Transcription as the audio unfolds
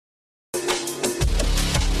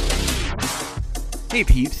Hey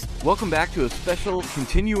peeps, welcome back to a special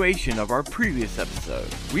continuation of our previous episode.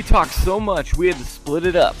 We talked so much we had to split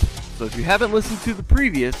it up, so if you haven't listened to the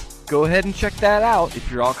previous, go ahead and check that out. If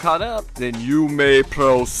you're all caught up, then you may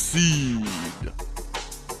proceed.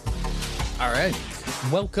 Alright,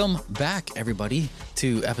 welcome back everybody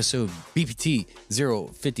to episode BPT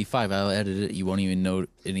 055. I'll edit it, you won't even know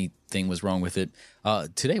anything was wrong with it.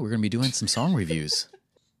 Today we're going to be doing some song reviews.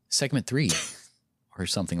 Segment 3, or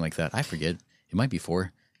something like that, I forget. It might be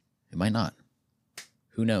 4. It might not.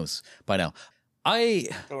 Who knows? By now. Don't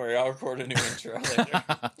worry, I'll record a new intro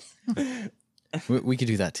later. We could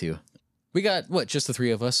do that too. We got, just the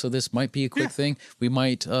 3 of us, so this might be a quick thing. We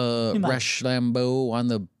might rush Lambo on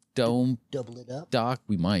the dome. Double it up. Doc,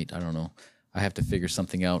 we might. I don't know. I have to figure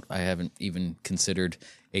something out. I haven't even considered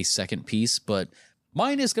a second piece, but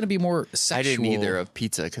mine is going to be more sexual. I didn't either of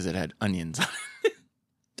pizza because it had onions on it.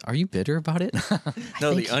 Are you bitter about it?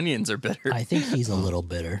 No, the onions are bitter. I think he's a little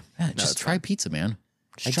bitter. Yeah, just try pizza, man.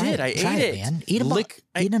 I did. I ate it. Man.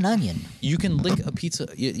 Eat an onion. You can lick a pizza.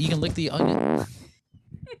 You can lick the onion.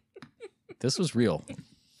 This was real.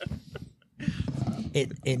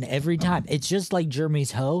 And every time, it's just like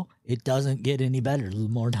Jeremy's hoe. It doesn't get any better the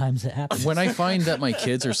more times it happens. When I find that my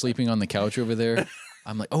kids are sleeping on the couch over there,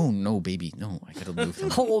 I'm like, oh no, baby, no, I gotta move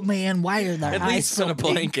them. Oh man, why are their At eyes least so put a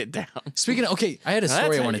big? blanket down. Speaking of, okay, I had a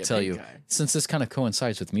story I want to tell you, guy. since this kind of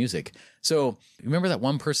coincides with music. So, remember that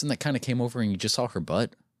one person that kind of came over and you just saw her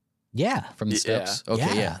butt Yeah. from the steps? Yeah.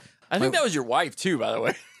 Okay, yeah. I think that was your wife too, by the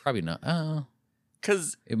way. Probably not.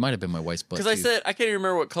 Because It might have been my wife's butt. I too. said I can't even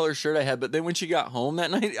remember what color shirt I had, but then when she got home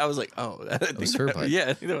that night, I was like, oh, that was her butt. Yeah,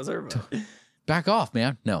 I think that was her butt. Back off,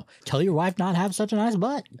 man. No, Tell your wife not to have such a nice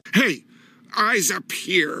butt. Hey, eyes up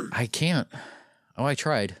here. I can't. Oh, I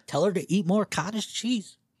tried. Tell her to eat more cottage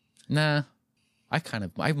cheese. Nah, I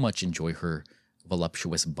much enjoy her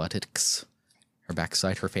voluptuous buttocks, her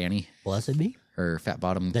backside, her fanny, Blessed be. her fat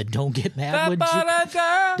bottom. Then don't get mad when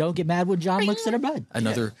John looks at her butt.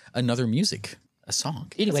 Another music, a song.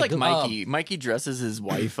 It's Anyway, like go- Mikey. Mikey dresses his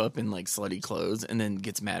wife up in like slutty clothes and then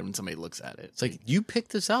gets mad when somebody looks at it. It's like, you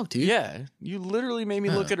picked this out, dude. Yeah, you literally made me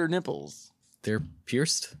look at her nipples. They're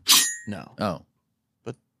pierced? No, Oh,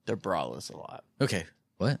 but they're braless a lot. okay.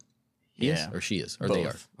 What? He Yeah. is? Or she is? Or they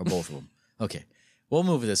are? Both. Or both of them? Okay. We'll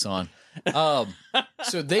move this on.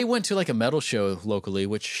 So they went to like a metal show locally,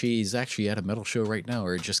 which she's actually at a metal show right now,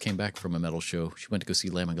 or just came back from a metal show. She went to go see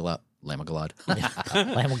Lamb of God. Lamb of glob.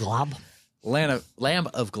 Lamb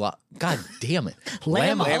of God. God damn it.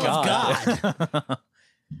 Lamb of God.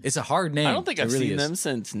 It's a hard name. I don't think It I've really seen is. them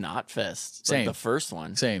since Knotfest. Same. Like the first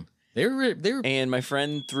one. Same. They were And my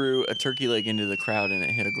friend threw a turkey leg into the crowd and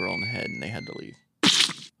it hit a girl in the head and they had to leave.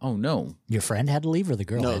 oh no. Your friend had to leave or the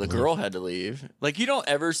girl? No, had the to girl leave? had to leave. Like you don't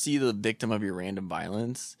ever see the victim of your random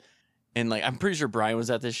violence. And like I'm pretty sure Brian was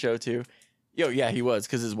at this show too. Yeah, he was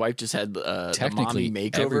because his wife just had the Technically, mommy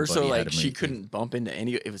makeover, so everybody had like a she makeover. couldn't bump into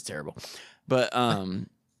any. It was terrible, but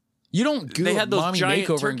You don't go they had those mommy giant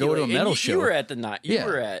makeover and turkey go to a leg- metal you, show. You were at the night. You Yeah.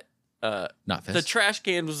 were at Not fest. the trash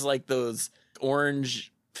can was like those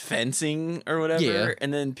orange fencing or whatever, Yeah.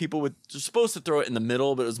 and then people were supposed to throw it in the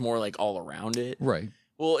middle, but it was more like all around it. Right.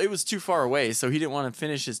 Well, it was too far away, so he didn't want to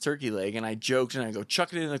finish his turkey leg, and I joked and I go,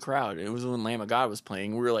 chuck it in the crowd. And it was when Lamb of God was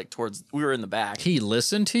playing. We were like we were in the back. He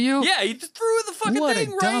listened to you? Yeah, he just threw the fucking What a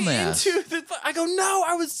thing right dumbass. into the. I go, no,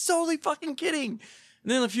 I was totally fucking kidding.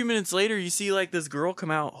 And then a few minutes later, you see like this girl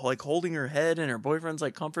come out, like holding her head, and her boyfriend's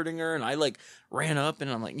like comforting her, and I like ran up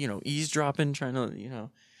and I'm like, eavesdropping, trying to,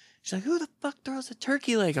 She's like, who the fuck throws a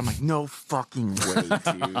turkey leg? I'm like, no fucking way,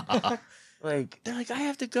 dude. Like, they're like, I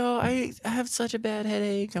have to go. I have such a bad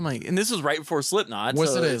headache. I'm like, and this was right before Slipknot.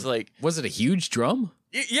 Was so it it's like, was it a huge drum?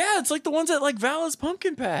 yeah, it's like the ones at like Vala's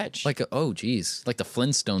Pumpkin Patch. Like geez. Like the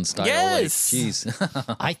Flintstone style. Yes. Like,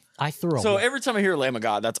 jeez. I threw a so every time I hear Lamb of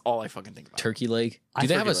God, that's all I fucking think about. Turkey leg. Do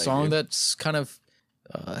they have a turkey leg, song dude. that's kind of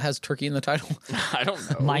has turkey in the title? I don't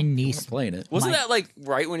know. my I'm niece. playing it. Wasn't My- that like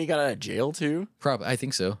right when he got out of jail too? Probably. I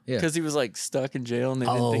think so. Yeah. Because he was like stuck in jail and they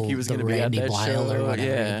didn't think he was the going to be at Randy that Blyle show. or whatever.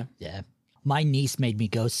 Yeah. Yeah. My niece made me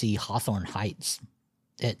go see Hawthorne Heights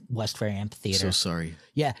at West Fair Amphitheater. So sorry.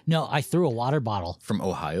 Yeah. No, I threw a water bottle. From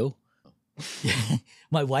Ohio?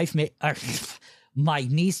 My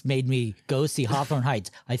niece made me go see Hawthorne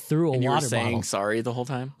Heights. I threw a And you were water saying bottle. sorry the whole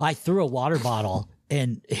time? I threw a water bottle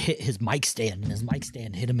and hit his mic stand, and his mic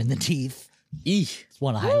stand hit him in the teeth. Eek. It's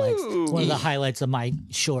one of the highlights. Woo! It's one of the highlights of my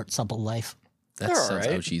short, supple life. That They're sounds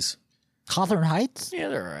alright. ouchies. Hawthorne Heights? Yeah,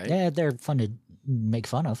 they're all right. Yeah, they're fun to make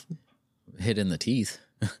fun of. Hit in the teeth.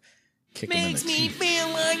 Kick him in the teeth. feel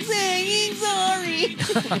like saying sorry.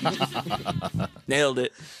 Nailed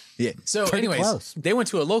it. Yeah. So, Pretty anyways, close. they went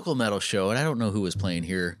to a local metal show, and I don't know who was playing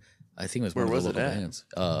here. I think it was one Where of the was it local at? bands.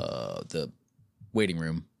 The waiting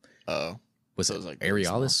room. Oh. Was So it it was, like,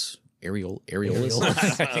 Areolis? Areolis? Areolis.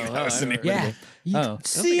 I think that was the name of Yeah. it. You- Oh.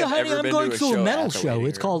 See, think I've honey, ever I'm been going to a to a show metal at the show. waiting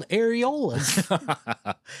It's room. called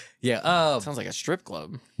Areolas. Yeah. Sounds like a strip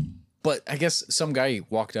club. But I guess some guy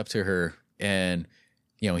walked up to her and,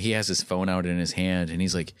 he has his phone out in his hand and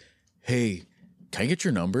he's like, hey, can I get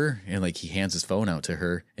your number? And like he hands his phone out to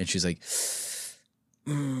her and she's like,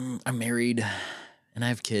 I'm married and I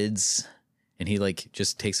have kids. And he like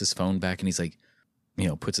just takes his phone back and he's like,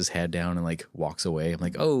 puts his head down and like walks away. I'm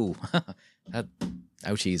like, oh,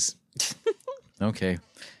 ouchies. Okay.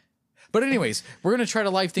 But anyways, we're going to try to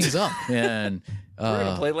live things up. And We're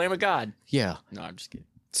going to play Lamb of God. yeah. No, I'm just kidding.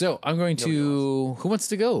 So I'm going to, who wants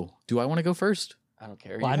to go? Do I want to go first? I don't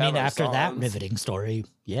care. Well, I You mean, have our after that songs. riveting story,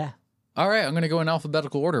 yeah. All right, I'm going to go in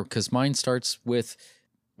alphabetical order because mine starts with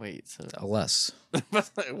Wait, so. a less. What?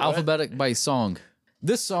 Alphabetic by song.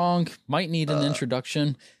 This song might need an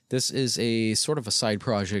introduction. This is a sort of a side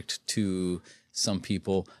project to some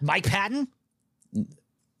people. Mike Patton?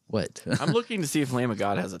 What? I'm looking to see if Lamb of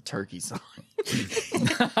God has a turkey song.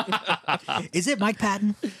 Is it Mike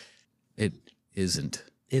Patton? It isn't.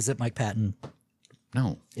 Is it Mike Patton?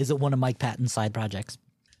 No. Is it one of Mike Patton's side projects?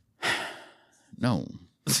 No.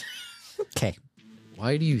 Okay,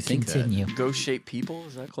 Why do you think continue. Ghost shaped people?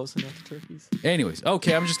 Is that close enough to turkeys? that? Anyways,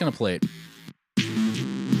 okay, I'm just going to play it.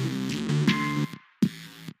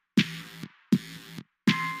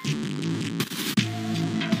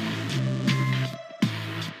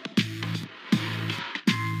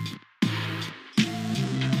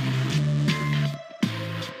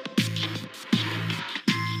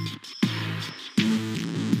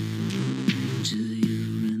 Do you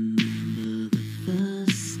remember the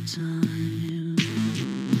first time?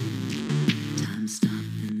 Time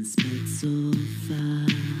stopped and sped so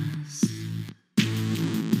fast.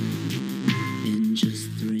 In just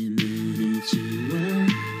 3 minutes you were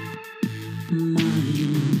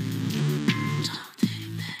mine. Don't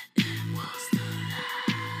think that it was the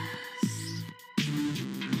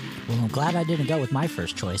last. Well, I'm glad I didn't go with my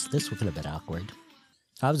first choice. This would have been awkward.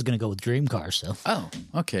 I was going to go with Dream Car, so. Oh,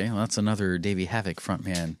 okay. Well, that's another Davey Havoc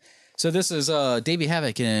frontman. So this is Davey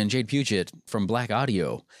Havoc and Jade Puget from Black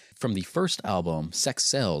Audio from the first album, Sex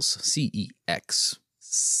Cells, CEXCELLS.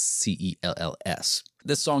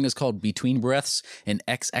 This song is called Between Breaths, an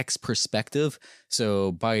XX perspective.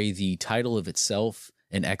 So by the title of itself,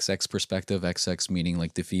 an XX perspective, XX meaning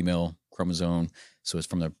like the female chromosome. So it's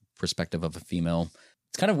from the perspective of a female.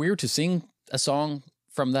 It's kind of weird to sing a song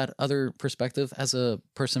from that other perspective as a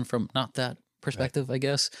person from not that perspective, I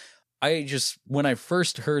guess. When I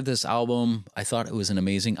first heard this album, I thought it was an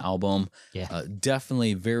amazing album. Yeah.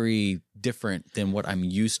 Definitely very different than what I'm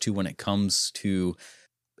used to when it comes to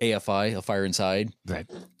AFI, A Fire Inside.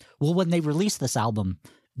 Right. Well, when they released this album,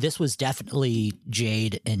 this was definitely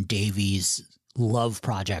Jade and Davey's love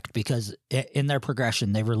project because in their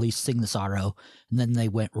progression, they released Sing the Sorrow and then they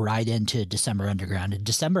went right into December Underground. And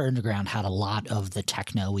December Underground had a lot of the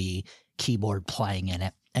techno-y keyboard playing in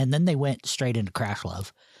it. And then they went straight into Crash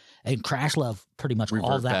Love. And Crash Love, pretty much all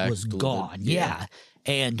Revert that back was a little gone. bit. Yeah.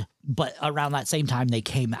 But around that same time, they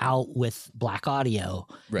came out with Black Audio.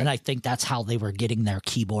 Right. And I think that's how they were getting their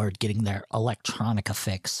keyboard, getting their electronica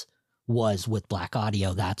fix was with Black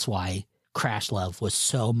Audio. That's why Crash Love was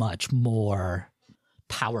so much more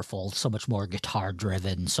powerful, so much more guitar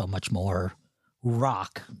driven, so much more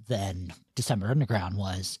rock than December Underground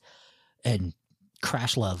was. And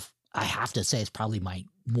Crash Love, I have to say, is probably my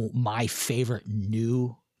favorite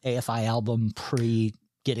new AFI album pre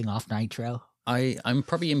getting off Nitro. I'm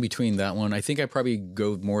probably in between that one. I think I probably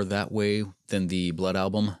go more that way than the Blood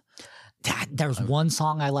album. There's one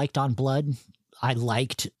song I liked on Blood. I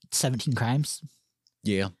liked 17 Crimes.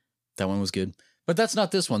 Yeah, that one was good. But that's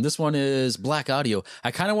not this one. This one is Black Audio.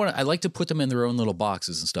 I like to put them in their own little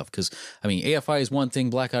boxes and stuff because, I mean, AFI is one thing,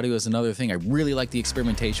 Black Audio is another thing. I really like the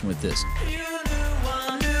experimentation with this.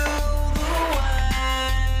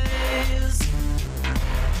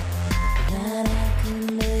 That I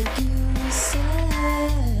could make you say,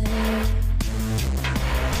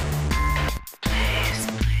 please,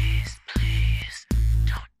 please, please,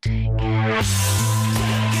 don't take it.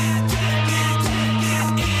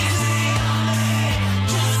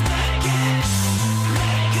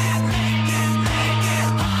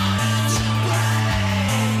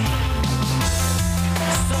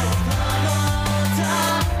 So come on.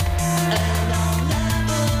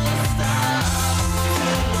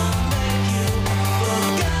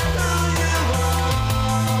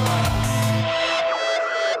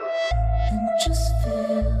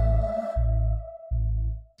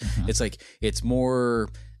 It's like it's more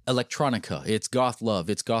electronica, it's goth love,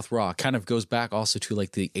 it's goth rock. Kind of goes back also to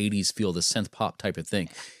like the 80s feel, the synth pop type of thing.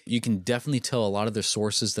 You can definitely tell a lot of the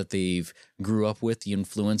sources that they've grew up with, the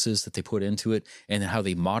influences that they put into it, and how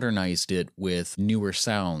they modernized it with newer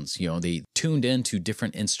sounds. You know, they tuned into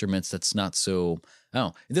different instruments that's not so.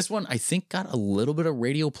 Oh, this one I think got a little bit of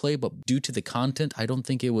radio play, but due to the content, I don't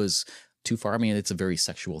think it was too far. I mean, it's a very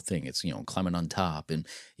sexual thing. It's, you know, climbing on top and,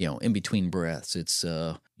 you know, in between breaths. It's,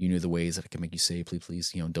 you know, the ways that I can make you say,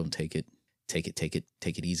 please, you know, don't take it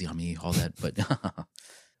easy on me, all that. But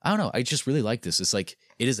I don't know. I just really like this. It's like,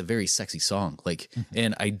 it is a very sexy song. Like,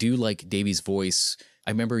 and I do like Davey's voice.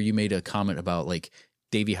 I remember you made a comment about like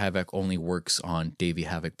Davey Havok only works on Davey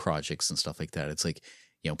Havok projects and stuff like that. It's like,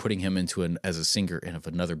 you know, putting him into as a singer in of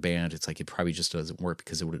another band, it's like it probably just doesn't work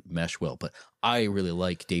because it wouldn't mesh well. But I really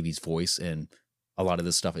like Davey's voice and a lot of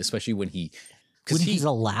this stuff, especially when he's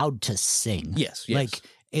allowed to sing. Yes. Like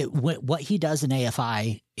what he does in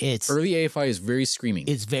AFI, it's early AFI is very screaming.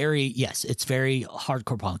 It's very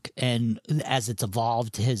hardcore punk, and as it's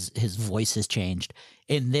evolved, his voice has changed.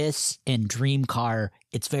 In this, in Dream Car,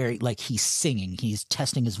 it's very like he's singing, he's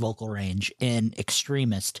testing his vocal range. In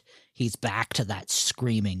Extremist, he's back to that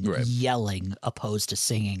screaming, yelling, opposed to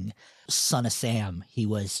singing. Son of Sam, he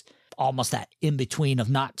was almost that in between of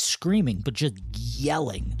not screaming, but just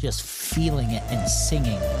yelling, just feeling it and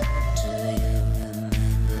singing. Do you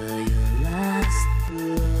remember your last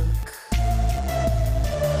book?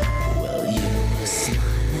 Well, you were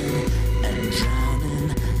smiling and drowning,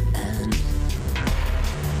 and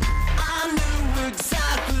I knew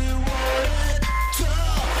exactly what it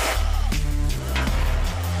took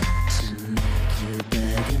to make you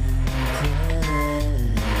beg and pray.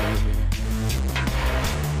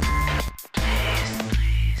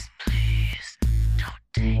 Please, don't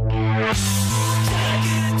take it.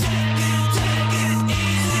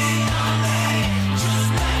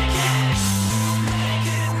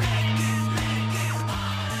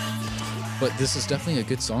 But this is definitely a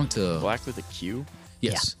good song to. Black with a Q?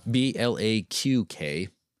 Yes. BLAQK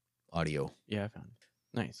audio. Yeah, I found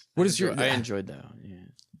it. Nice. What is your- I enjoyed that one, yeah.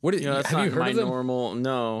 What is, You know, that's have not you heard my of them? normal.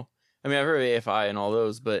 No. I mean, I've heard of AFI and all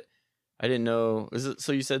those, but I didn't know. Is it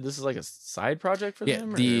so? You said this is like a side project for Yeah,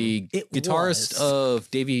 them? the It guitarist was. of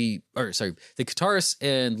the guitarist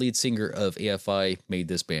and lead singer of AFI made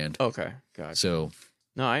this band. Okay, gotcha. So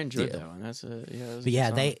No, I enjoyed Yeah. that one. That's a yeah. But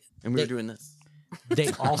yeah, and we were doing this.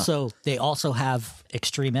 they also have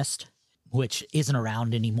Extremist, which isn't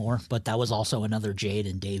around anymore, but that was also another Jade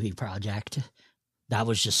and Davey project. That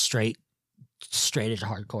was just straight into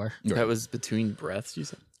hardcore. That was Between Breaths. You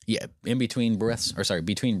said. yeah, between breaths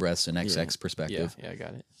and XX perspective. Yeah, I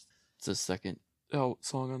got it. It's the second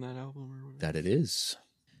song on that album or whatever. That it is.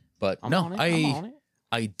 But I'm no, on it.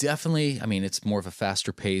 I definitely, I mean, it's more of a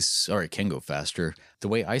faster pace, or it can go faster. The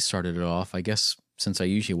way I started it off, I guess, since I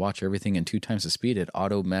usually watch everything in 2 times the speed, it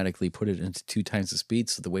automatically put it into 2 times the speed.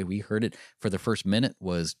 So the way we heard it for the first minute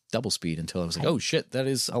was double speed until I was like, oh shit, that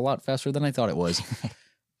is a lot faster than I thought it was.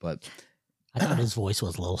 But I thought his voice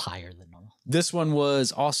was a little higher than normal. this one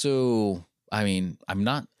was also, I mean,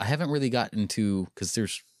 I haven't really gotten to, because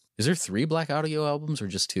is there 3 Black Audio albums or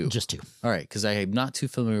just 2? Just 2. All right, because I am not too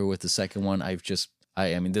familiar with the second one. I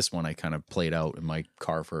mean, this one I kind of played out in my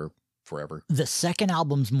car for forever. The second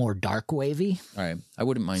album's more dark wavy. All right, I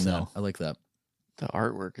wouldn't mind that. So- I like that. The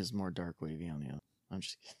artwork is more dark wavy on the other. I'm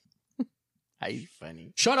just kidding. How you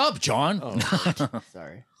funny? Shut up, John. Oh,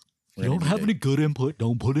 sorry. You don't have any good input,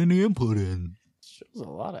 don't put any input in. Shows a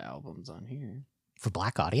lot of albums on here. For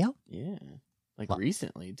Black Audio? Yeah, like Lo-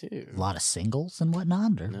 recently too. A lot of singles and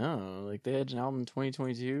whatnot? Or? No, like they had an album in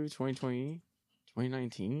 2022, 2020,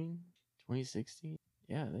 2019, 2016.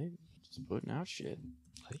 Yeah, they just putting out shit.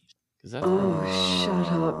 Cause that's Oh,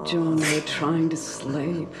 shut up, John. We're trying to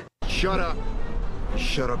sleep. Shut up.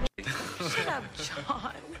 Shut up.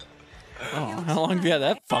 oh, how long have you had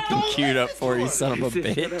that fucking queued up for, you son of a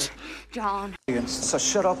bitch? John. So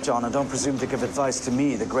shut up, John, and don't presume to give advice to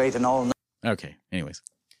me, the great and all. Okay, anyways.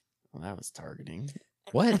 Well, that was targeting.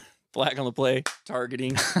 What? Black on the play,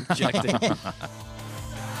 targeting, ejecting.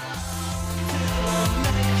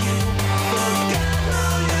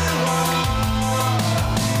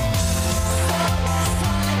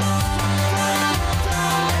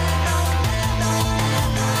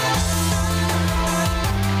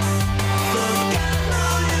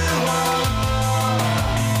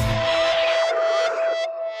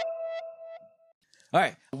 All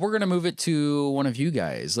right, we're going to move it to one of you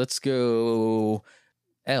guys. Let's go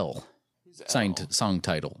L. Song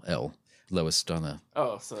title, L. Lowest on the...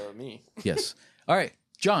 Oh, so me. Yes. All right,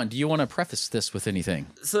 John, do you want to preface this with anything?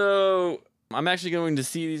 So I'm actually going to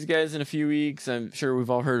see these guys in a few weeks. I'm sure we've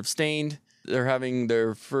all heard of Stained. They're having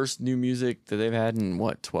their first new music that they've had in,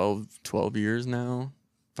 12 years now,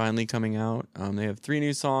 finally coming out. They have 3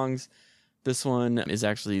 new songs. This one is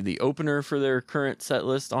actually the opener for their current set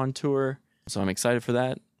list on tour, so I'm excited for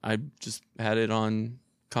that. I just had it on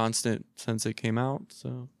constant since it came out,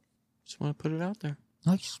 so just want to put it out there.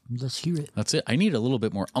 Nice. Let's hear it. That's it. I need a little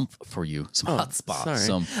bit more umph for you. Some hot spots. sorry.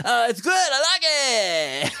 Some It's good. I like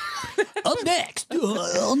it. Up next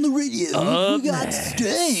on the radio, we got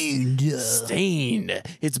Stained. Stained.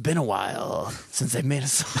 It's been a while since they've made a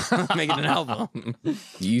song, making an album.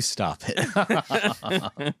 you stop it.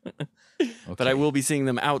 But I will be seeing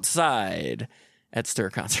them outside at Stir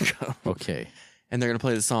Concert Go. Okay. And they're going to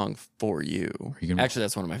play the song For You. Actually,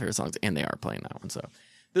 that's one of my favorite songs, and they are playing that one. So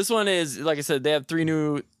this one is, like I said, they have 3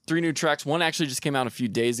 new tracks. One actually just came out a few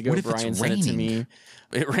days ago. What if it's Brian sent it to raining? me.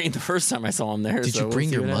 It rained the first time I saw him there. Did so you we'll bring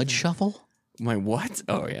see your what mud happens. shovel? My what?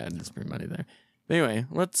 Oh, yeah, I just bring money there. But anyway,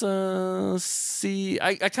 let's see.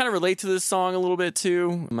 I kind of relate to this song a little bit,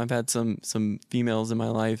 too. I've had some females in my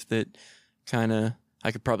life that kind of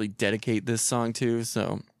I could probably dedicate this song to,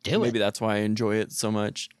 so maybe that's why I enjoy it so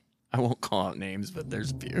much. I won't call out names, but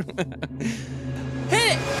there's a few. Hit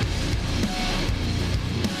it!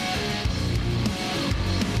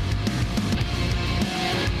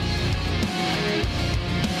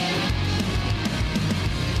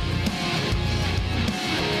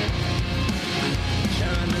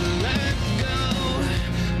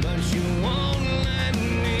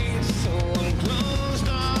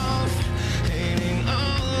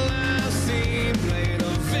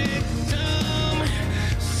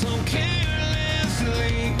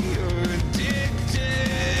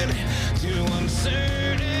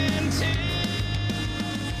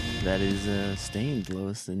 That is Stained,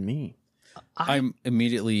 Lowest Than Me. I'm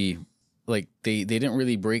immediately like they didn't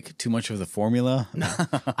really break too much of the formula.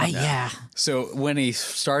 Yeah. So when he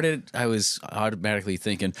started, I was automatically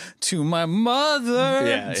thinking to my mother.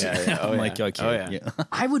 Yeah. I'm like, okay. Oh, yeah.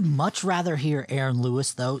 I would much rather hear Aaron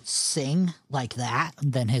Lewis, though, sing like that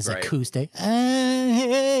than his acoustic. So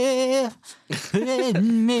So you're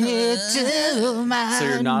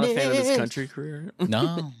not a fan of his country career?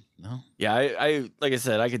 No. Yeah, I like I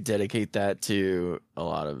said, I could dedicate that to a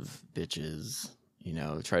lot of bitches. You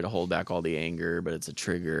know, try to hold back all the anger, but it's a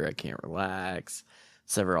trigger. I can't relax.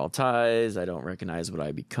 Sever all ties. I don't recognize what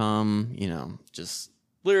I become. You know, just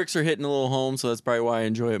lyrics are hitting a little home, so that's probably why I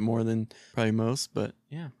enjoy it more than probably most. But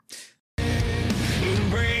yeah.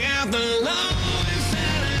 Bring out the lowest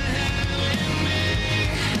that I have in me.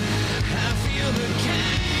 I feel the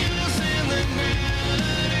chaos and the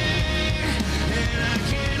gravity, and I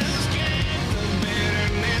can't escape the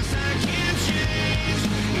bitterness I can't change.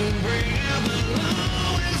 Bring out the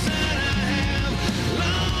lowest that I have,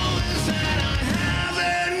 lowest that I have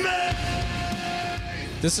in me.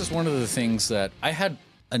 This is one of the things that I had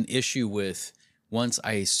an issue with once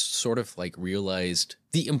I sort of like realized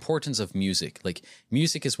the importance of music. Like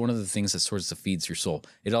music is one of the things that sort of feeds your soul.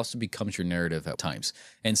 It also becomes your narrative at times.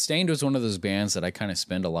 And Stained was one of those bands that I kind of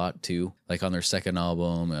spend a lot too. Like on their second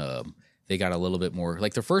album, they got a little bit more,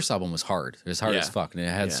 like their first album was hard. It was hard as fuck. And it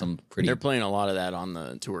had some pretty. They're playing a lot of that on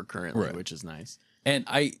the tour currently, Right. which is nice. And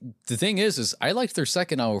the thing is I liked their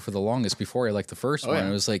second album for the longest before I liked the first one. yeah.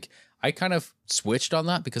 It was like, I kind of switched on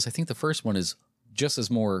that because I think the first one is just as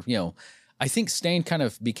more, I think Stained kind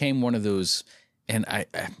of became one of those, and I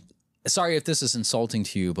sorry if this is insulting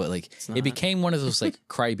to you, but like it became one of those like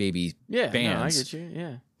crybaby bands. No, I get you.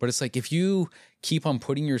 Yeah. But it's like if you keep on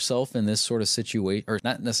putting yourself in this sort of situation, or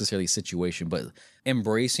not necessarily situation, but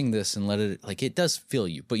embracing this and let it, like it does fill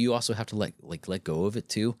you, but you also have to let go of it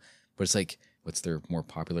too. But it's like, what's their more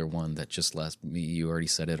popular one that just last me? You already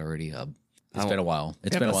said it already. It's been a while.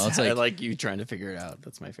 It's been a while. It's I like, like you trying to figure it out.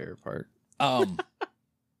 That's my favorite part.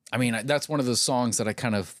 I mean, that's one of those songs that I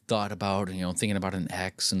kind of thought about, thinking about an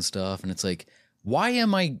ex and stuff. And it's like, why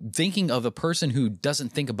am I thinking of a person who doesn't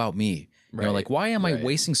think about me? Like, why am I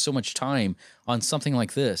wasting so much time on something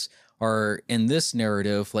like this? Or in this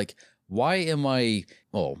narrative, like, why am I,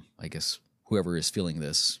 I guess whoever is feeling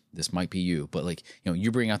this might be you. But like,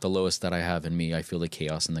 you bring out the lowest that I have in me. I feel the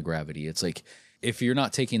chaos and the gravity. It's like, if you're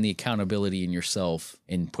not taking the accountability in yourself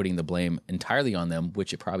and putting the blame entirely on them,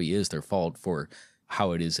 which it probably is their fault for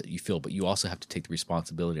how it is that you feel, but you also have to take the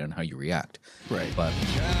responsibility on how you react. Right. But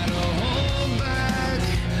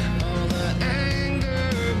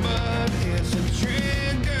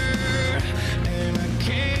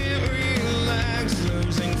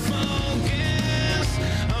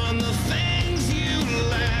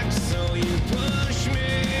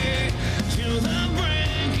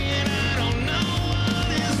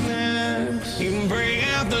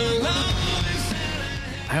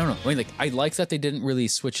I don't know. I mean, like, I like that they didn't really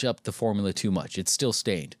switch up the formula too much. It's still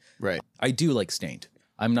Stained. Right. I do like Stained.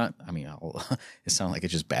 I'm not, I mean, it sounds like I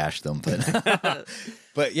just bashed them, but,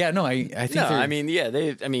 but yeah, no, I think No, I mean, yeah, they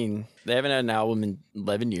haven't had an album in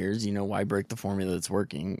 11 years. You know, why break the formula that's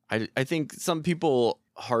working? I think some people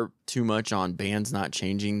harp too much on bands not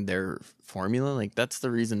changing their formula. Like, that's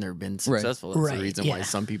the reason they've been successful. That's the reason why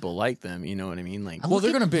some people like them. You know what I mean? Like, well,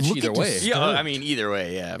 they're going to bitch either way. Yeah, I mean, either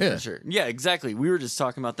way, yeah, for sure. Yeah, exactly. We were just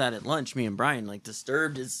talking about that at lunch, me and Brian. Like,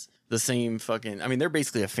 Disturbed is the same fucking, I mean, they're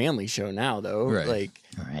basically a family show now, though. Right. Like,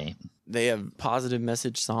 Right. they have positive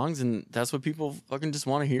message songs, and that's what people fucking just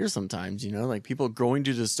want to hear sometimes, you know? Like, people going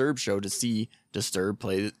to Disturbed show to see Disturbed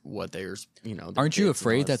play what they're, you know. Aren't you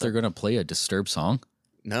afraid that they're going to play a Disturbed song?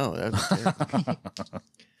 No, that was terrible.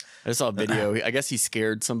 I saw a video. I guess he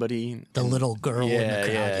scared somebody. The little girl in the crowd.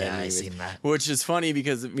 Yeah, I anyways. seen that. Which is funny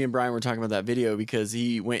because me and Brian were talking about that video because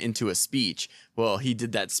he went into a speech. Well, he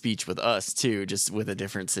did that speech with us too, just with a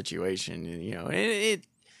different situation. And, you know,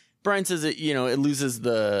 Brian says it, you know, it loses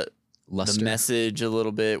the message a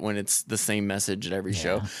little bit when it's the same message at every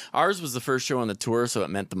show. Ours was the first show on the tour, so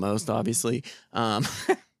it meant the most, obviously.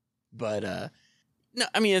 But no,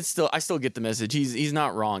 I mean, I still get the message. He's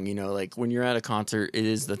not wrong, you know, like when you're at a concert, it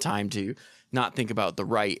is the time to not think about the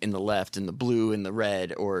right and the left and the blue and the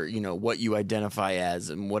red, or, you know, what you identify as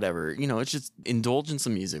and whatever. You know, it's just indulge in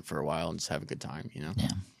some music for a while and just have a good time, you know? Yeah.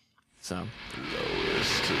 So.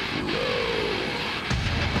 Lowest of low.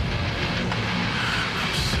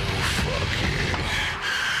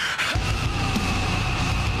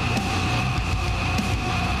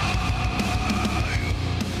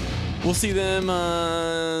 We'll see them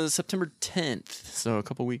September 10th, so a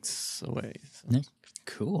couple weeks away. So Yeah.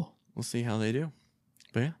 Cool. we'll see how they do.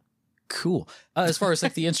 But yeah. Cool. As far as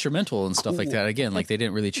like the instrumental and stuff like that, again, like they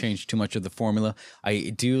didn't really change too much of the formula.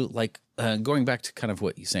 I do like going back to kind of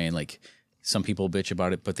what you're saying, like some people bitch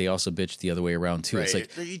about it, but they also bitch the other way around too. It's like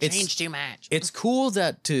you changed too much. It's cool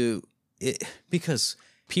that because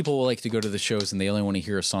people will like to go to the shows and they only want to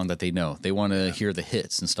hear a song that they know. They want to hear the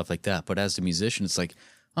hits and stuff like that. But as a musician, it's like,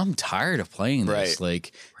 I'm tired of playing this. Right.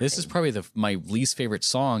 Like, this is probably my least favorite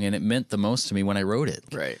song, and it meant the most to me when I wrote it.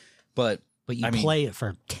 Right. But you I mean, play it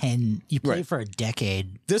for 10, you play Right. for a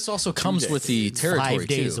decade, this also comes with the territory 5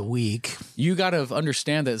 days too. a week. You got to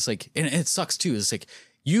understand that it's like, and it sucks too. It's like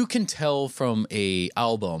you can tell from a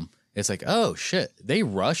album. It's like, oh shit, they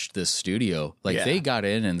rushed this studio. Like they got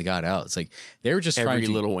in and they got out. It's like they were just trying Every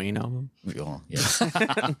to Lil Wayne album. Oh,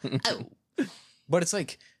 yeah. But it's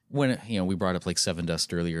like when, you know, we brought up like Seven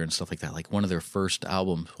Dust earlier and stuff like that. Like one of their first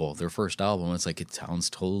albums, their first album, it's like it sounds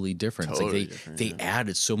totally different. Totally it's like different, they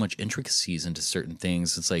added so much intricacies into certain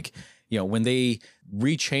things. It's like, you know, when they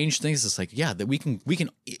rechange things, it's like, yeah, that we can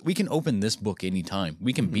open this book anytime.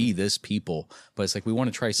 We can be this people, but it's like we want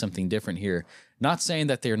to try something different here. Not saying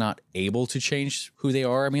that they're not able to change who they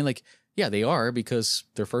are. I mean, like, yeah, they are, because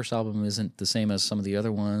their first album isn't the same as some of the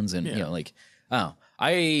other ones, and you know, like, oh,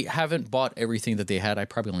 I haven't bought everything that they had. I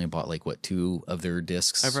probably only bought like 2 of their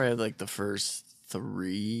discs. I probably had like the first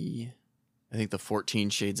 3. I think the 14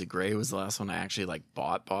 Shades of Grey was the last one I actually like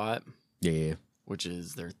bought. Yeah. Which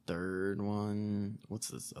is their third one. What's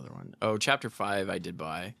this other one? Oh, Chapter 5 I did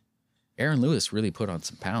buy. Aaron Lewis really put on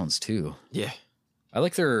some pounds too. Yeah. I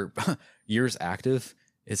like their years active.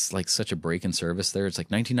 It's like such a break in service there. It's like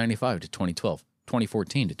 1995 to 2012,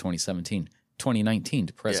 2014 to 2017, 2019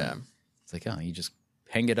 to present. Yeah. It's like, oh, you just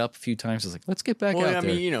hang it up a few times. It's like, let's get back Well, out I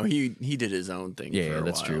there. mean, you know, he did his own thing Yeah, for a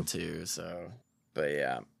that's while true. too. So, but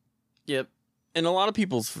yeah. Yep. And a lot of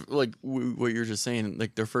people's, like what you're just saying,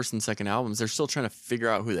 like their first and second albums, they're still trying to figure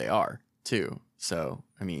out who they are too. So,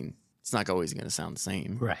 I mean, it's not always going to sound the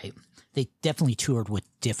same. Right. They definitely toured with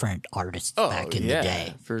different artists back in the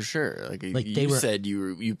day. For sure. Like they you were- said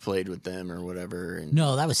you played with them or whatever. And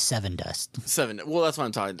No, that was Seven Dust. Well, that's what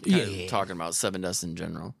I'm talking Yeah. talking about, Seven Dust in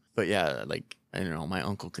general. But yeah, like, I don't know, my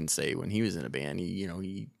uncle can say when he was in a band,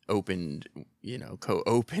 he opened,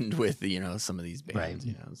 co-opened with, some of these bands,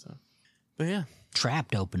 Right. so. But yeah.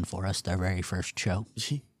 Trapped opened for us their very first show.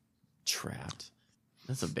 Trapped.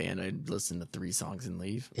 That's a band I'd listen to 3 songs and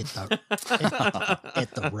leave. At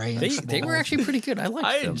the Ranch they were Bowl. actually pretty good. I liked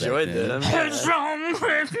I them. enjoyed back then. them.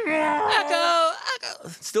 Echo.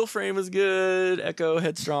 Still Frame was good. Echo,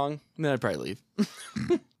 Headstrong. And then I'd probably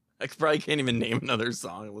leave. I probably can't even name another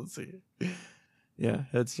song. Let's see. Yeah,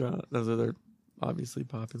 Headstrong. Those are their obviously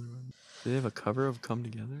popular ones. Do they have a cover of Come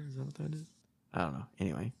Together? Is that what that is? I don't know.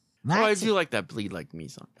 Anyway. I That's do like that Bleed Like Me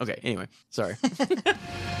song. Okay, anyway. Sorry.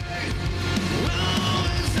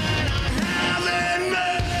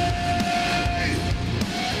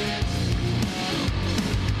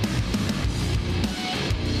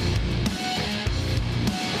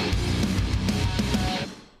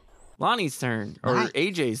 Lonnie's turn or Not-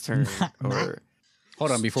 AJ's turn not- or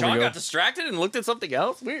Hold on, before John we go. got distracted and looked at something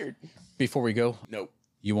else. Weird. Before we go, Nope.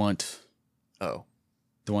 you want Oh.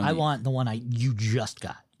 the one I want the one you just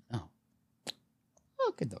got. Oh.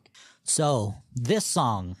 Okay, okay. So this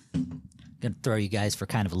song, I'm gonna throw you guys for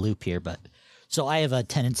kind of a loop here, but so I have a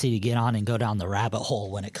tendency to get on and go down the rabbit hole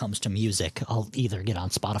when it comes to music. I'll either get on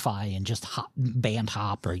Spotify and just band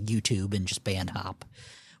hop or YouTube and just band hop,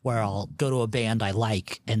 where I'll go to a band I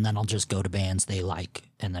like and then I'll just go to bands they like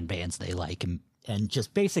and then bands they like and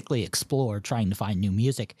just basically explore trying to find new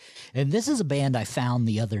music. And this is a band I found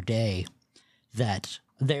the other day that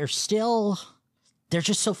they're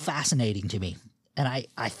just so fascinating to me. And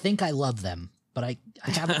I think I love them, but I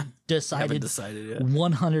haven't decided, decided yet.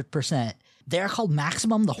 100%. They're called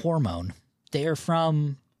Maximum the Hormone. They're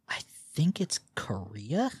from, I think it's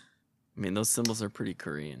Korea. I mean, those symbols are pretty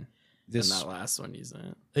Korean. This And that last one you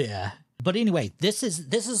sent. Yeah. But anyway, this is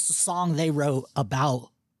a song they wrote about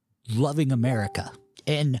loving America.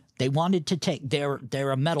 And they wanted to take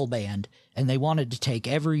they're a metal band and they wanted to take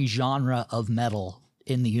every genre of metal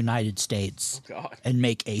in the United States God. and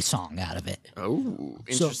make a song out of it. Oh,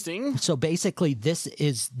 interesting. So basically this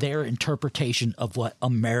is their interpretation of what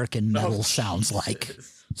American metal sounds like.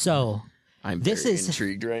 So I'm this very is-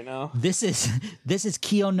 intrigued right now. this is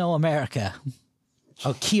Kyo no America.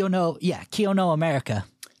 Oh, Kyo no America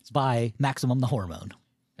by Maximum the Hormone.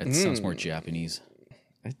 That sounds more Japanese.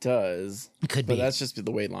 It does. It could But be. that's just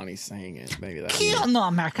the way Lonnie's saying it. Maybe that's Kyo no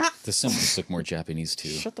America. The symbols look more Japanese too.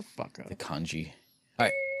 Shut the fuck up. The kanji. All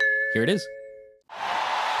right, here it is.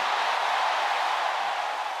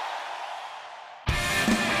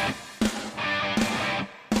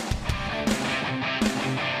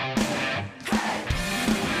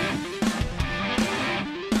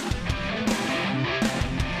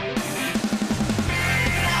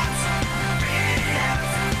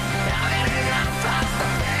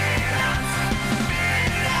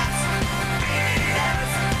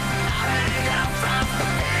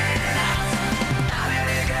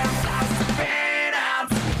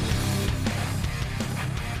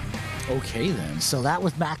 Okay then. So that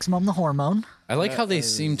was Maximum the Hormone. I like how they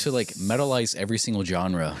seem to like metalize every single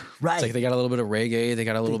genre. Right. It's like they got a little bit of reggae, they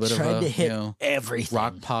got a little They bit tried of to hit you know, everything.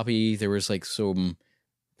 rock poppy. There was like some,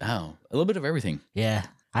 a little bit of everything. Yeah.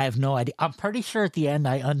 I have no idea. I'm pretty sure at the end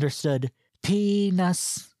I understood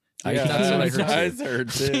penis. That's what I heard too. heard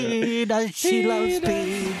too. Penis. She loves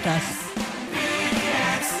penis.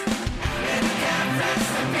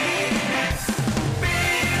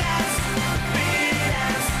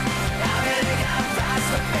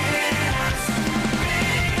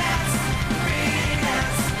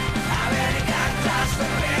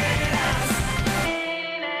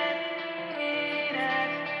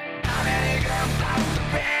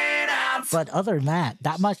 But other than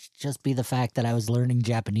that must just be the fact that I was learning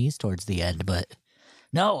Japanese towards the end. But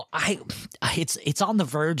no, it's on the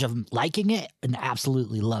verge of liking it and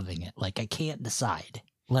absolutely loving it. Like I can't decide.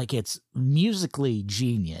 Like it's musically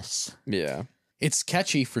genius. Yeah. It's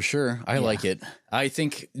catchy for sure. I like it. I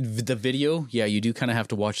think the video, yeah, you do kind of have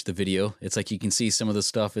to watch the video. It's like you can see some of the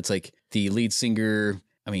stuff. It's like the lead singer,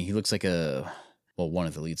 I mean, he looks like one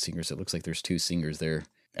of the lead singers. It looks like there's two singers there.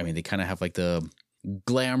 I mean, they kind of have like the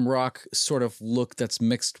glam rock sort of look that's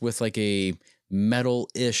mixed with like a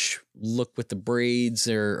metal-ish look with the braids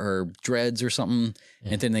or dreads or something.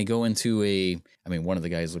 Yeah. And then they go into one of the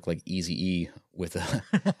guys look like Eazy-E with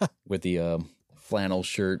with the flannel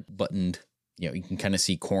shirt buttoned. You know, you can kind of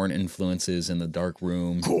see Korn influences in the dark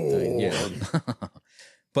room. Yeah.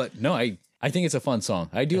 But no, I think it's a fun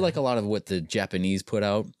song. I do like a lot of what the Japanese put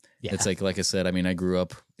out. Yeah. It's like I said, I mean, I grew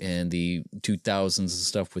up in the 2000s and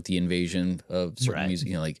stuff with the invasion of certain music,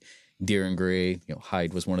 you know, like Deer and Gray, you know,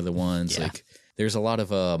 Hyde was one of the ones. Yeah. Like there's a lot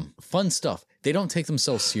of fun stuff. They don't take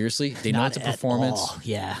themselves seriously. They know it's a performance. All.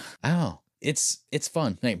 Yeah. Oh, it's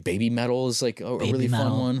fun. Like Baby Metal is like a really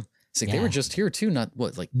fun one. It's like they were just here too, not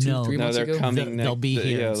what, like 2-3 months ago? They're coming. They'll be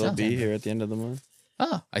here. Yeah, they'll be here at the end of the month.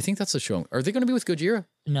 Ah, I think that's the show. Are they going to be with Gojira?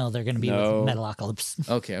 No, they're going to be with Metalocalypse.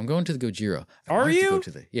 Okay, I'm going to the Gojira. Are you?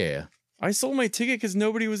 Yeah. I sold my ticket because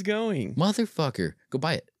nobody was going. Motherfucker, go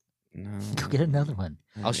buy it. No. Go get another one.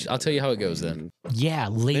 I'll tell you how it goes then. Yeah,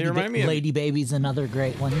 Lady Baby's another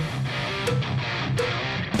great one.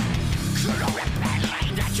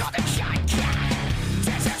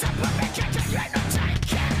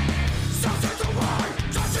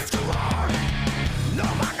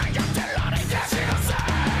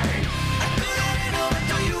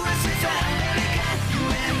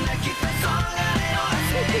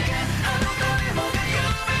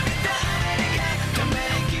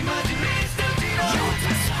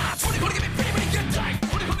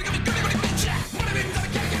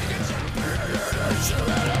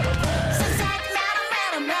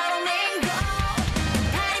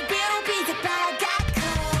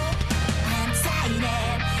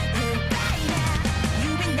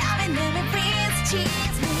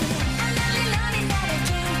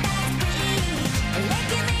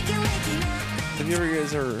 you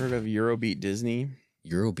guys ever heard of Eurobeat Disney?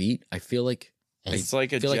 Eurobeat? I feel like It's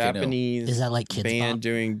like a feel like I know. Japanese Is that like Kids band Bop?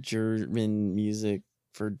 doing German music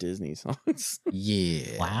for Disney songs.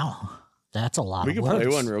 Yeah. Wow, that's a lot We of can words. play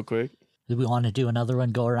one real quick. Do we want to do another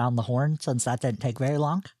one? Go around the horn since that didn't take very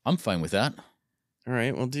long. I'm fine with that. All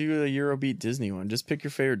right, we'll do a Eurobeat Disney one. Just pick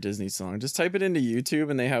your favorite Disney song. Just type it into YouTube,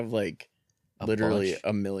 and they have like literally bunch.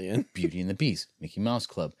 a million. Beauty and the Beast, Mickey Mouse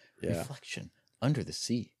Club, Yeah. Reflection, Under the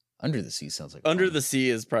Sea. Under the Sea sounds like Under fun. the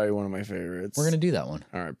Sea is probably one of my favorites. We're gonna do that one.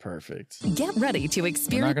 All right, perfect. Get ready to We're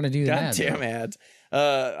experience. not gonna do that. Goddamn ads.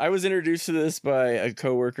 I was introduced to this by a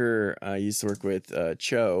coworker I used to work with,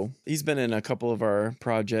 Cho. He's been in a couple of our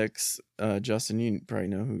projects. Justin, you probably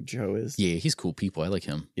know who Cho is. Yeah, he's cool people. I like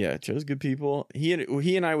him. Yeah, Cho's good people. He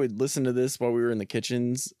and I would listen to this while we were in the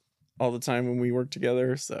kitchens all the time when we worked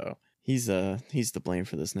together. So he's to blame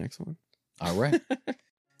for this next one. All right.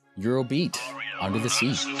 Eurobeat, Under the Sea.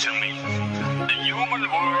 Listen to me. The human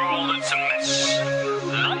world is a mess.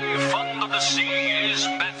 Life under the sea is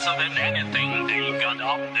better than anything they got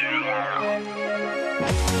up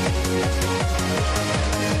there.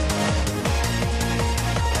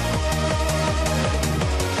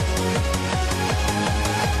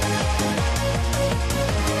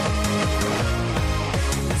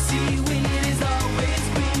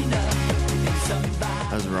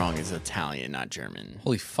 I was wrong. It's Italian, not German.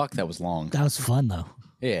 Holy fuck, that was long. That was fun though.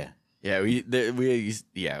 Yeah. Yeah, they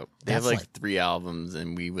have That's like like- 3 albums,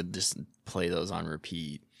 and we would just play those on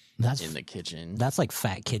repeat That's in the kitchen. that's like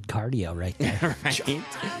fat kid cardio right there. Right?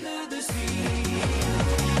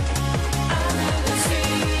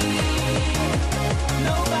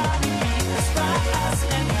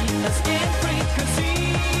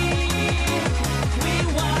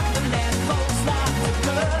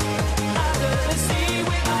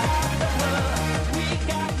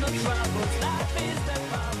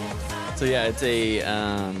 So yeah, it's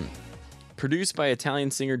a produced by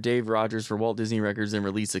Italian singer Dave Rogers for Walt Disney Records and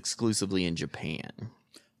released exclusively in Japan.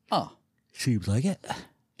 Oh. Seems like it.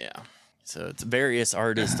 Yeah. So it's various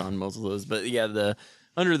artists on most of those. But yeah, the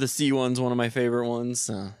Under the Sea one's one of my favorite ones.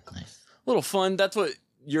 Nice. A little fun. That's what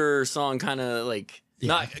your song kind of like,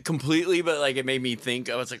 not completely, but like it made me think.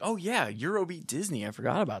 I was like, oh yeah, Eurobeat Disney. I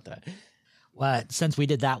forgot about that. Well, since we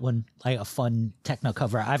did that one, like a fun techno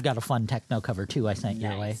cover, I've got a fun techno cover too. I sent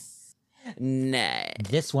your way. Nice.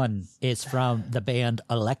 This one is from the band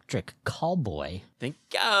Electric Callboy. Thank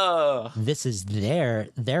you. This is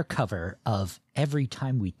their cover of Every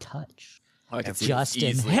Time We Touch. I could see Justin,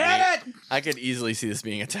 this easily hit being- I could easily see this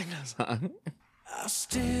being a techno song. I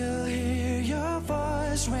still hear your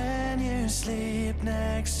voice when you sleep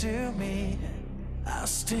next to me. I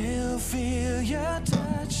still feel your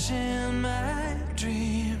touch in my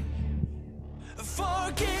dream.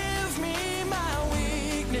 Forgive me my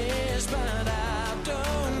weakness, but I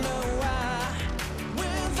don't know why.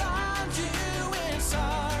 Without you, it's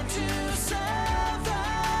hard to survive.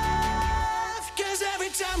 'Cause every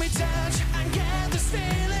time we touch, I get this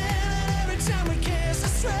feeling. And every time we kiss, I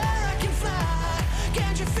swear I can fly.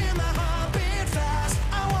 Can't you feel my heartbeat fast?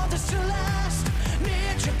 I want this to last.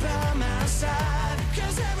 Need you by my side.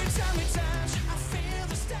 'Cause every time we touch, I feel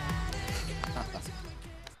the static.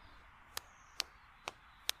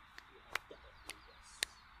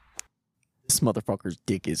 This motherfucker's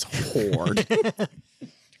dick is hard.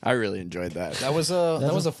 I really enjoyed that. That was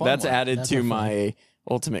a fun That's one. added That's to a fun- my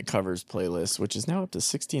Ultimate Covers playlist, which is now up to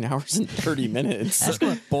 16 hours and 30 minutes.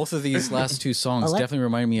 Both of these last two songs Elec- definitely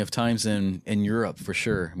remind me of times in Europe for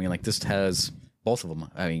sure. I mean, like this has both of them.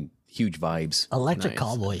 I mean, huge vibes. Electric Nice.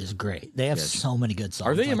 Callboy is great. They have Yeah. so many good songs.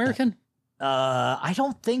 Are they like that. American? I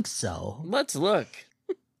don't think so. Let's look.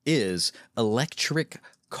 Is Electric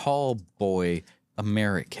Callboy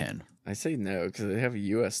American? I say no because they have a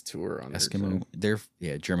U.S. tour on Eskimo. They're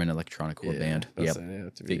German electronic band. Yep.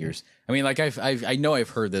 Figures. I mean, like I know I've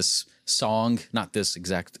heard this song, not this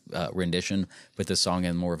exact rendition, but this song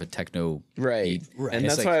in more of a techno Right. beat. And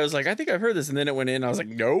It's that's like- why I was like, I think I've heard this. And then it went in. I was like,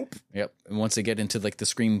 nope. Yep. And once they get into like the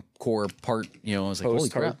scream core part, you know, I was like, holy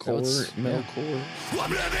crap, that was- Post-hardcore, metalcore. I'm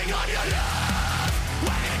living on your love.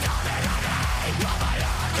 When you come in on me, you're my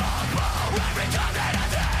uncle. Every time that I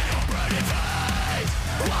think you're pretty face.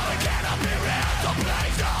 Why we cannot be real, so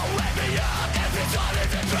please don't wake me up. Every time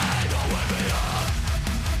it's a train, don't wake me up.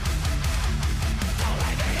 Don't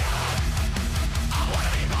wake me up. I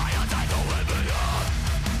wanna be by your side, don't wake me up.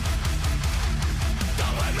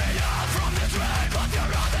 Don't wake me up from the train, but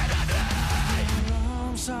you're on the day. Your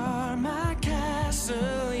arms are my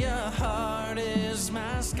castle, your heart is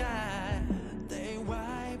my sky. They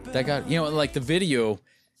wipe that got, you know, like the video,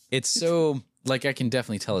 it's so Like, I can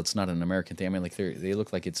definitely tell it's not an American thing. I mean, like, they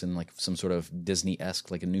look like it's in, like, some sort of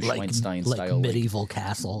Disney-esque, like a Neuschwanstein style. Like medieval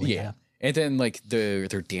castle. Yeah. And then, like, they're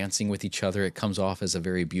dancing with each other. It comes off as a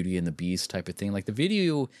very Beauty and the Beast type of thing. Like, the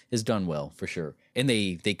video is done well, for sure. And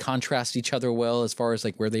they contrast each other well as far as,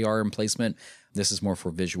 like, where they are in placement. This is more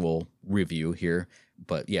for visual review here.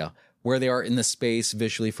 But, yeah, where they are in the space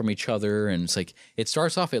visually from each other. And it's like, it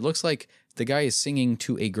starts off, it looks like the guy is singing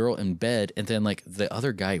to a girl in bed, and then, like, the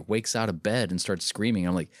other guy wakes out of bed and starts screaming.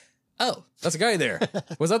 I'm like, oh, that's a guy there.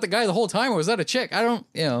 Was that the guy the whole time, or was that a chick? I don't,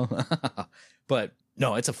 But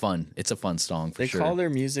no, it's a fun song for sure. They call their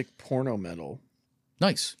music porno metal,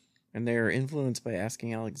 Nice. and they're influenced by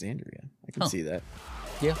Asking Alexandria. I can see that.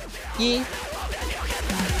 Yeah.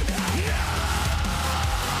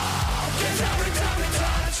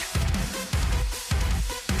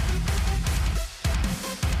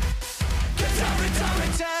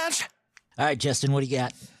 All right, Justin, what do you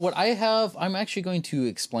got? What I have, I'm actually going to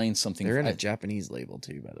explain something. They're in a Japanese label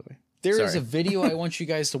too, by the way. There is Sorry. a video I want you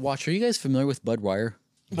guys to watch. Are you guys familiar with Budweiser?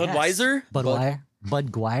 Budweiser? Bud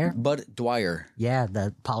Dwyer? Bud Dwyer. Yeah,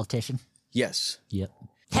 the politician. Yes. Yep.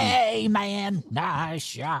 Hey, man, nice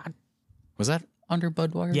shot. Was that under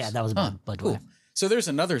Budweiser? Yeah, that was Bud Dwyer. So there's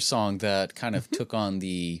another song that kind of took on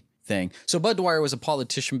the thing. So Bud Dwyer was a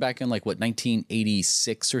politician back in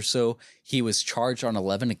 1986 or so. He was charged on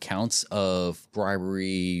 11 accounts of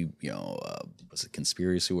bribery, was it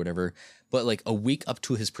conspiracy or whatever. But like a week up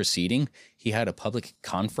to his proceeding, he had a public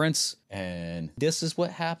conference, and this is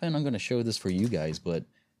what happened. I'm going to show this for you guys, but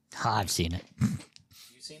I've seen it.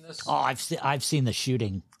 You seen this? Oh, I've seen the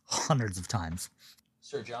shooting hundreds of times.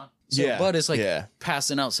 Sir John? So Bud is like yeah.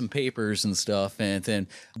 passing out some papers and stuff, and then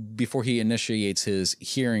before he initiates his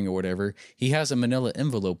hearing or whatever, he has a manila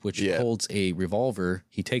envelope which holds a revolver.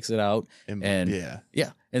 He takes it out, and And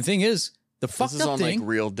the thing is, the fucked This is up on thing, like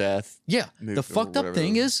Real Death. the movie fucked or up whatever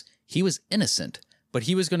thing it is he was innocent, but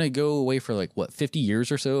he was going to go away for 50 years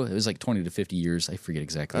or so. It was like 20 to 50 years. I forget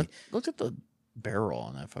exactly. Look at the barrel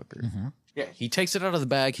on that fucker. Mm-hmm. Yeah, he takes it out of the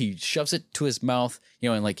bag. He shoves it to his mouth,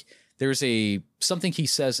 and like there's something he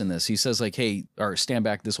says in this. He says like, "Hey, or stand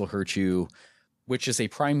back. This will hurt you," which is a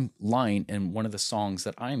prime line in one of the songs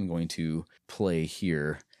that I'm going to play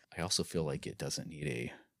here. I also feel like it doesn't need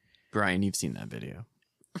a. Brian, you've seen that video.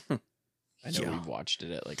 I know we watched it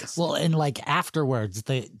at like a. Well, and like afterwards,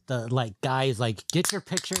 the like guys like get your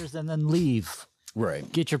pictures and then leave.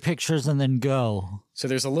 Right. Get your pictures and then go. So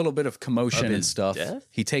there's a little bit of commotion and stuff. Death?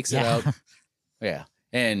 He takes it out. Yeah.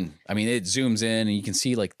 And I mean, it zooms in and you can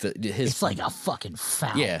see like his. It's like a fucking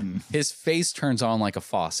fountain. Yeah. His face turns on like a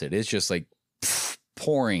faucet. It's just like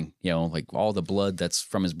pouring, like all the blood that's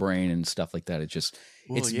from his brain and stuff like that.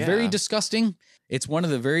 It's very disgusting. It's one of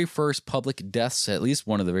the very first public deaths, at least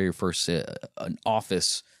one of the very first an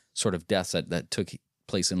office sort of deaths that took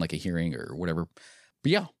place in like a hearing or whatever.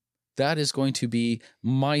 But yeah, that is going to be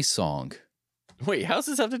my song. Wait, how does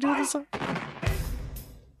this have to do with this song?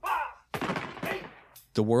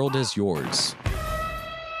 The World Is Yours.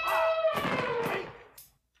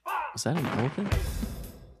 Was that an elephant?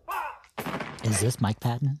 Is this Mike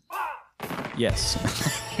Patton? Yes.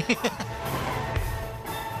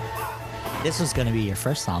 This was going to be your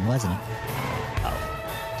first song, wasn't it?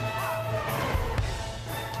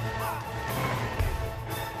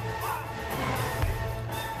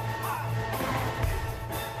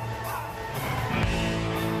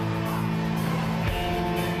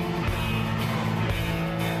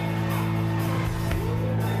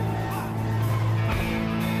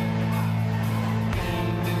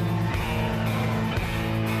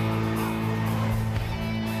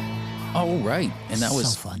 All right. And that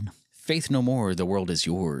was so fun. Faith No More, The World Is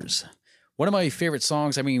Yours. One of my favorite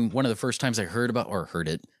songs. I mean, one of the first times I heard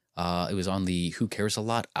it, it was on the Who Cares a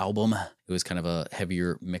Lot album. It was kind of a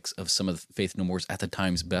heavier mix of some of Faith No More's at the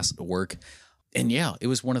time's best work. And yeah, it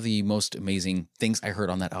was one of the most amazing things I heard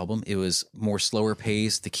on that album. It was more slower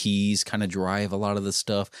paced. The keys kind of drive a lot of the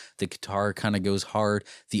stuff. The guitar kind of goes hard.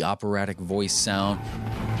 The operatic voice sound.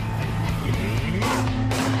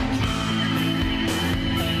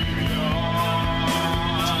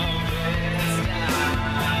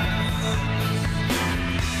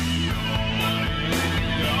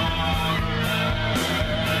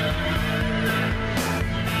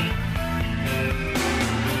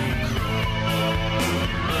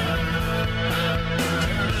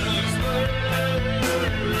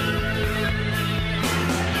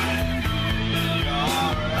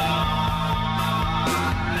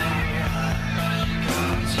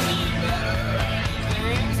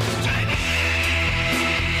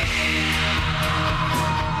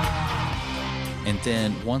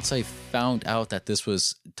 then once I found out that this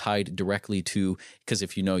was tied directly to, because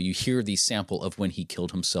if you know, you hear the sample of when he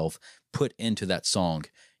killed himself put into that song.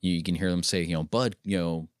 You can hear them say, Bud,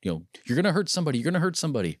 you're gonna hurt somebody. You're gonna hurt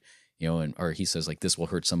somebody. Or he says like, this will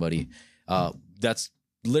hurt somebody. That's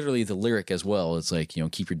literally the lyric as well. It's like,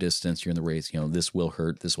 keep your distance. You're in the race. This will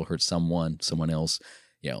hurt. This will hurt someone else.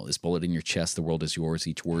 This bullet in your chest. The world is yours.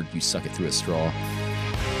 Each word you suck it through a straw.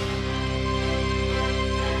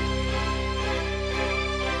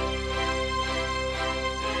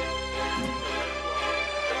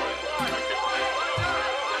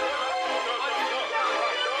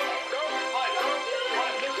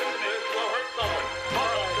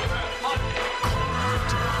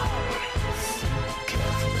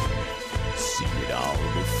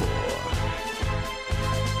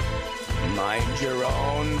 Mind your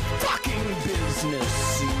own fucking business,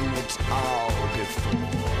 seen it all before.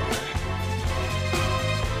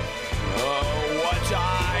 Oh, what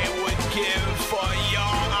I would give for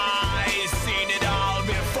your eyes, seen it all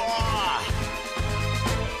before.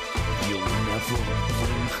 You'll never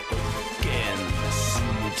blink again,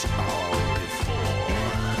 seen it all before.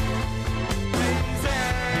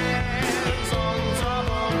 Faces on top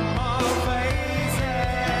of my faces,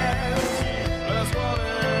 that's what it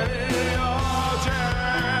is.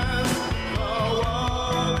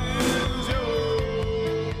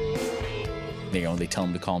 They tell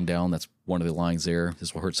him to calm down. That's one of the lines there.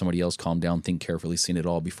 This will hurt somebody else. Calm down. Think carefully. Seen it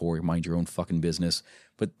all before. Mind your own fucking business.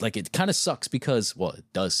 But like, it kind of sucks because, well, it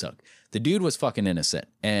does suck. The dude was fucking innocent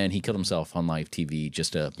and he killed himself on live TV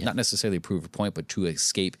just to not necessarily prove a point, but to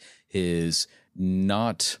escape his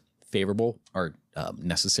not favorable or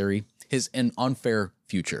necessary, his an unfair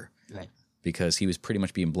future. Right. Because he was pretty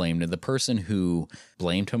much being blamed. And the person who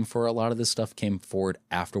blamed him for a lot of this stuff came forward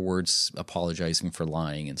afterwards apologizing for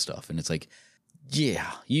lying and stuff. And it's like,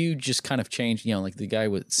 yeah, you just kind of changed, like the guy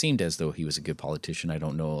seemed as though he was a good politician. I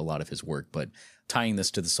don't know a lot of his work, but tying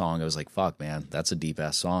this to the song, I was like, fuck, man, that's a deep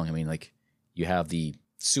ass song. I mean, like you have the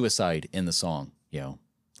suicide in the song, the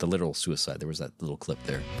literal suicide. There was that little clip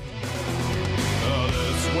there.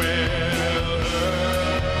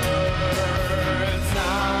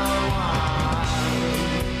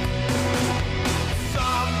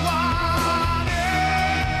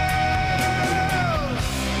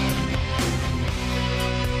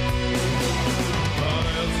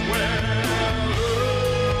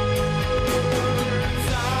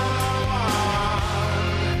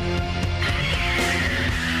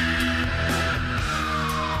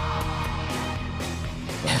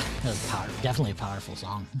 Definitely a powerful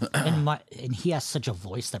song. And he has such a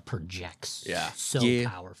voice that projects. Yeah. So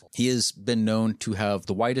powerful. He has been known to have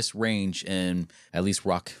the widest range in at least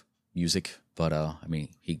rock music. But,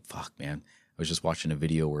 fuck, man. I was just watching a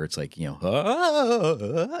video where it's like,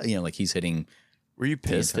 like he's hitting. Were you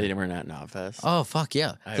pissed they were not Knotfest? Oh, fuck,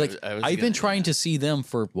 yeah. I've been trying to see them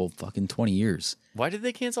for, fucking 20 years. Why did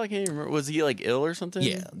they cancel? I can't even remember. Was he like ill or something?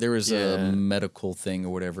 Yeah, there was a medical thing or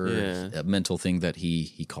whatever, a mental thing that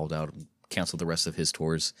he called out, canceled the rest of his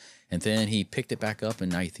tours. And then he picked it back up,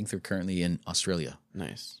 and I think they're currently in Australia.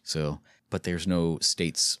 Nice. So, but there's no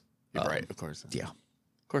states. Right, of course. Yeah.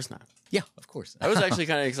 Of course not. Yeah, of course. I was actually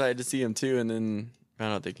kind of excited to see him too, and then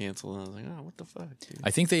found out they canceled, and I was like, oh, what the fuck, dude?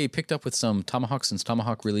 I think they picked up with some Tomahawk since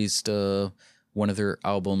Tomahawk released one of their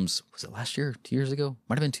albums. Was it last year? 2 years ago?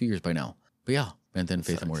 Might have been 2 years by now. But yeah. And then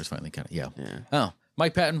Faith and More is finally kind of, yeah. Oh,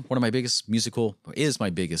 Mike Patton, my biggest musical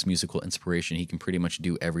inspiration. He can pretty much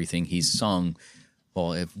do everything. He's sung,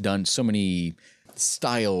 I've done so many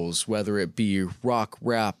styles, whether it be rock,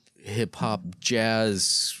 rap, hip hop,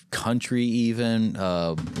 jazz, country, even.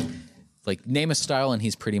 Like name a style, and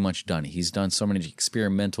he's pretty much done it. He's done so many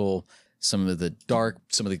experimental, some of the dark,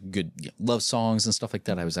 some of the good love songs and stuff like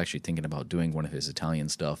that. I was actually thinking about doing one of his Italian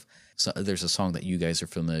stuff. So there's a song that you guys are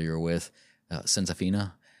familiar with, Senza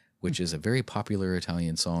Fina, which is a very popular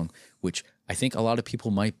Italian song, which I think a lot of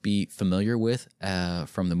people might be familiar with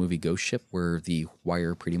from the movie Ghost Ship, where the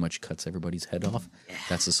wire pretty much cuts everybody's head off. Yeah.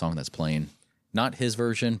 That's the song that's playing. Not his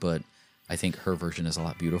version, but I think her version is a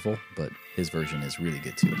lot beautiful, but his version is really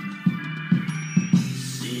good too.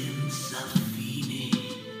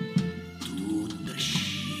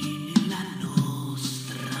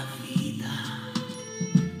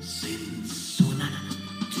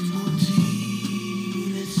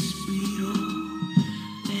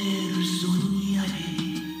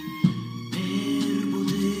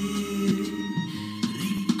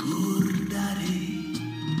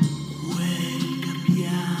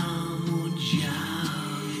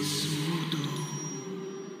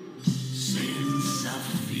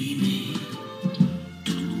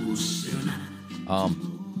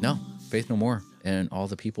 No, Faith No More and all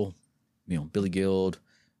the people, Billy Guild,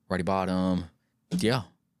 Roddy Bottom, yeah,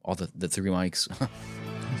 all the 3 mics.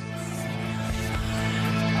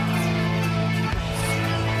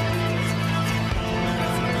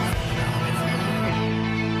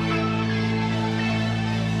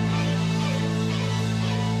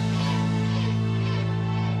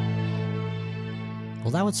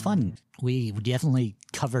 Well, that was fun. We definitely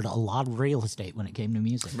covered a lot of real estate when it came to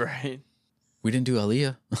music. Right. We didn't do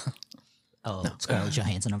Aaliyah. Oh, Scarlett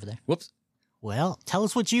Johansson over there. Whoops. Well, tell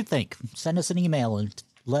us what you think. Send us an email and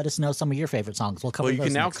let us know some of your favorite songs. We'll cover Well, you those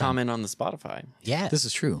can now next time. comment on the Spotify. Yeah, This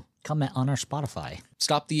is true. comment on our Spotify.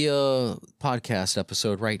 Stop the podcast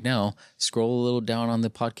episode right now. Scroll a little down on the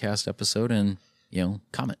podcast episode and,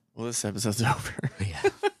 comment. Well, this episode's over. Yeah.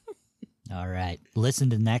 All right. Listen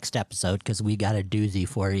to the next episode because we got a doozy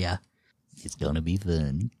for you. It's going to be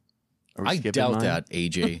fun. Are we I skipping doubt mine? that,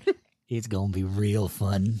 AJ. It's going to be real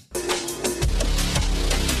fun.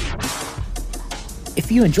 If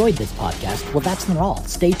you enjoyed this podcast, well, that's not all.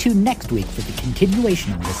 Stay tuned next week for the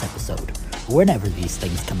continuation of this episode, whenever these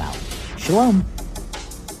things come out. Shalom.